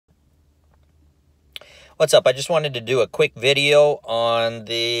What's up? I just wanted to do a quick video on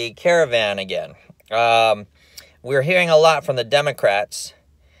the caravan again. We're hearing a lot from the Democrats.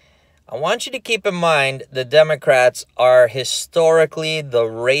 I want you to keep in mind the Democrats are historically the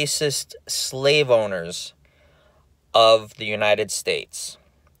racist slave owners of the United States.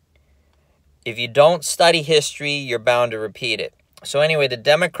 If you don't study history, you're bound to repeat it. So anyway, the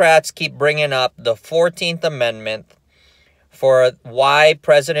Democrats keep bringing up the 14th Amendment for why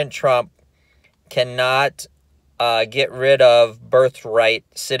President Trump cannot get rid of birthright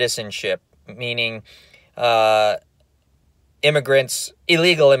citizenship, meaning immigrants,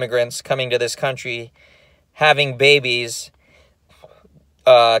 illegal immigrants coming to this country, having babies,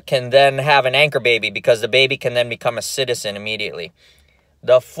 can then have an anchor baby because the baby can then become a citizen immediately.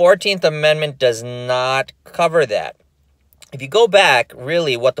 The 14th Amendment does not cover that. If you go back,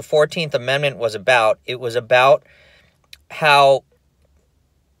 really, what the 14th Amendment was about, it was about how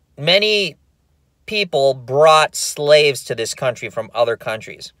many people brought slaves to this country from other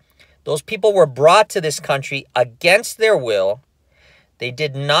countries. Those people were brought to this country against their will. They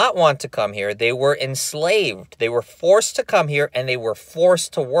did not want to come here. They were enslaved. They were forced to come here, and they were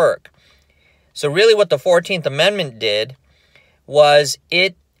forced to work. So really what the 14th Amendment did was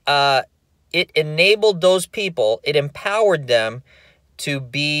it enabled those people, it empowered them to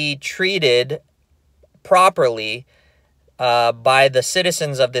be treated properly by the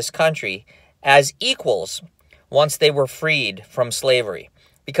citizens of this country as equals once they were freed from slavery.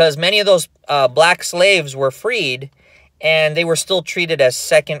 Because many of those black slaves were freed, and they were still treated as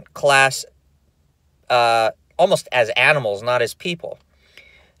second-class, almost as animals, not as people.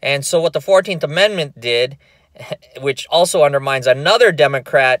 And so what the 14th Amendment did, which also undermines another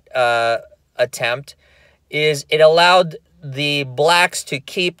Democrat attempt, is it allowed the blacks to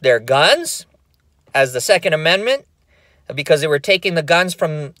keep their guns as the Second Amendment, because they were taking the guns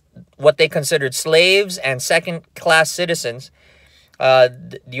from what they considered slaves and second-class citizens.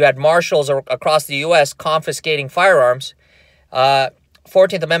 You had marshals across the U.S. confiscating firearms.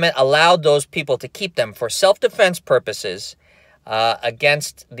 14th Amendment allowed those people to keep them for self-defense purposes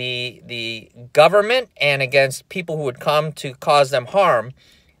against the government and against people who would come to cause them harm.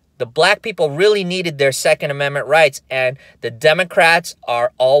 The black people really needed their Second Amendment rights, and the Democrats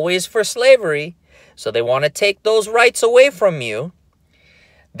are always for slavery, so they want to take those rights away from you.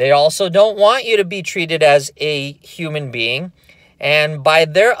 They also don't want you to be treated as a human being. And by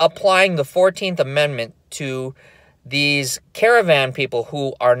their applying the 14th Amendment to these caravan people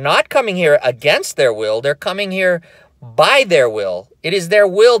who are not coming here against their will, they're coming here by their will. It is their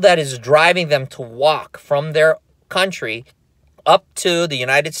will that is driving them to walk from their country up to the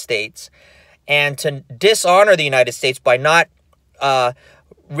United States and to dishonor the United States by not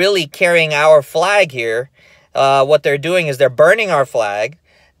really carrying our flag here. What they're doing is they're burning our flag.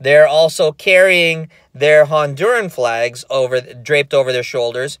 They're also carrying their Honduran flags draped over their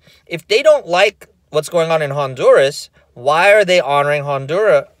shoulders. If they don't like what's going on in Honduras, why are they honoring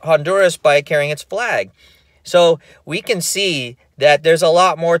Honduras by carrying its flag? So we can see that there's a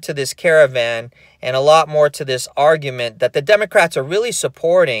lot more to this caravan and a lot more to this argument that the Democrats are really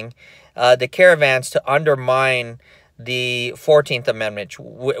supporting the caravans to undermine the 14th Amendment,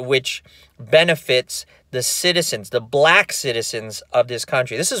 which benefits the citizens, the black citizens of this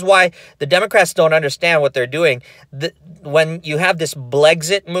country. This is why the Democrats don't understand what they're doing. When you have this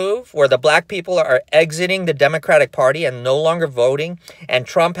Blexit move where the black people are exiting the Democratic Party and no longer voting, and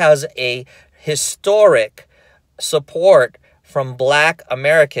Trump has a historic support from black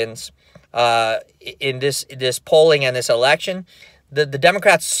Americans in this polling and this election, the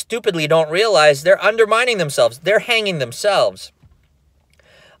Democrats stupidly don't realize they're undermining themselves. They're hanging themselves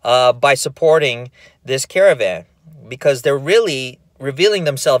by supporting this caravan, because they're really revealing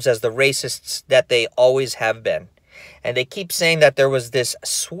themselves as the racists that they always have been. And they keep saying that there was this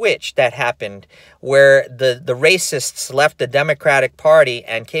switch that happened where the racists left the Democratic Party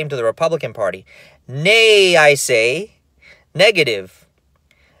and came to the Republican Party. Nay, I say, negative.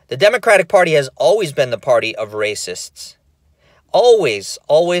 The Democratic Party has always been the party of racists. Always,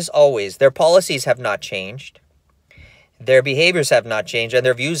 always, always. Their policies have not changed. Their behaviors have not changed, and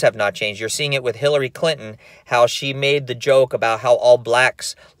their views have not changed. You're seeing it with Hillary Clinton, how she made the joke about how all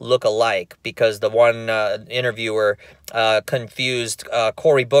blacks look alike because the one interviewer confused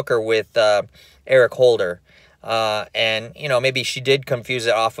Cory Booker with Eric Holder. And, you know, maybe she did confuse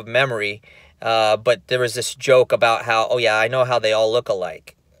it off of memory, but there was this joke about how, oh, yeah, I know how they all look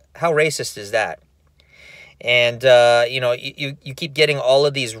alike. How racist is that? And, you know, you keep getting all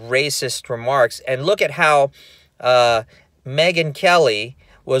of these racist remarks. And look at how Megyn Kelly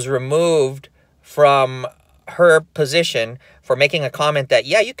was removed from her position for making a comment that,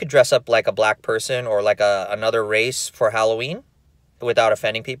 yeah, you could dress up like a black person or like another race for Halloween without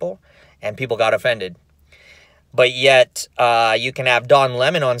offending people, and people got offended. But yet, you can have Don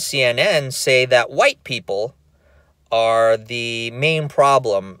Lemon on CNN say that white people are the main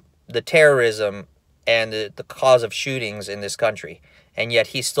problem, the terrorism, and the cause of shootings in this country. And yet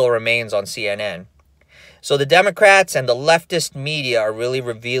he still remains on CNN. So the Democrats and the leftist media are really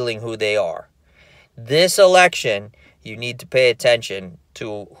revealing who they are. This election, you need to pay attention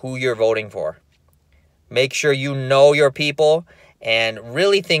to who you're voting for. Make sure you know your people and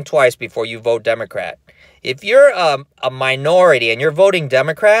really think twice before you vote Democrat. If you're a minority and you're voting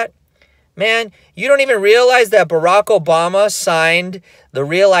Democrat, man, you don't even realize that Barack Obama signed the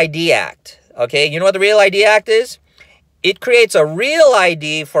Real ID Act. Okay, you know what the Real ID Act is? It creates a real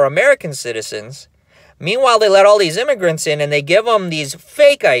ID for American citizens. Meanwhile, they let all these immigrants in and they give them these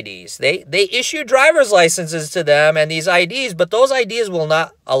fake IDs. They issue driver's licenses to them and these IDs, but those IDs will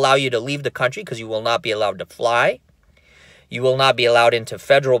not allow you to leave the country because you will not be allowed to fly. You will not be allowed into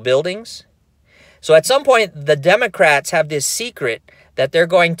federal buildings. So at some point, the Democrats have this secret that they're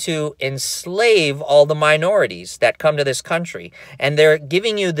going to enslave all the minorities that come to this country. And they're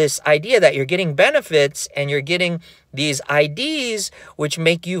giving you this idea that you're getting benefits and you're getting these IDs which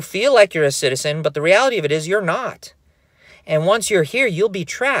make you feel like you're a citizen, but the reality of it is you're not. And once you're here, you'll be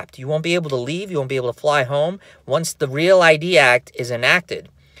trapped. You won't be able to leave. You won't be able to fly home once the Real ID Act is enacted.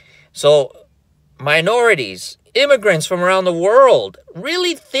 So minorities, immigrants from around the world,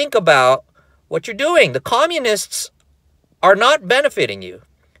 really think about what you're doing. The communists are not benefiting you.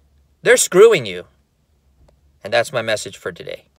 They're screwing you. And that's my message for today.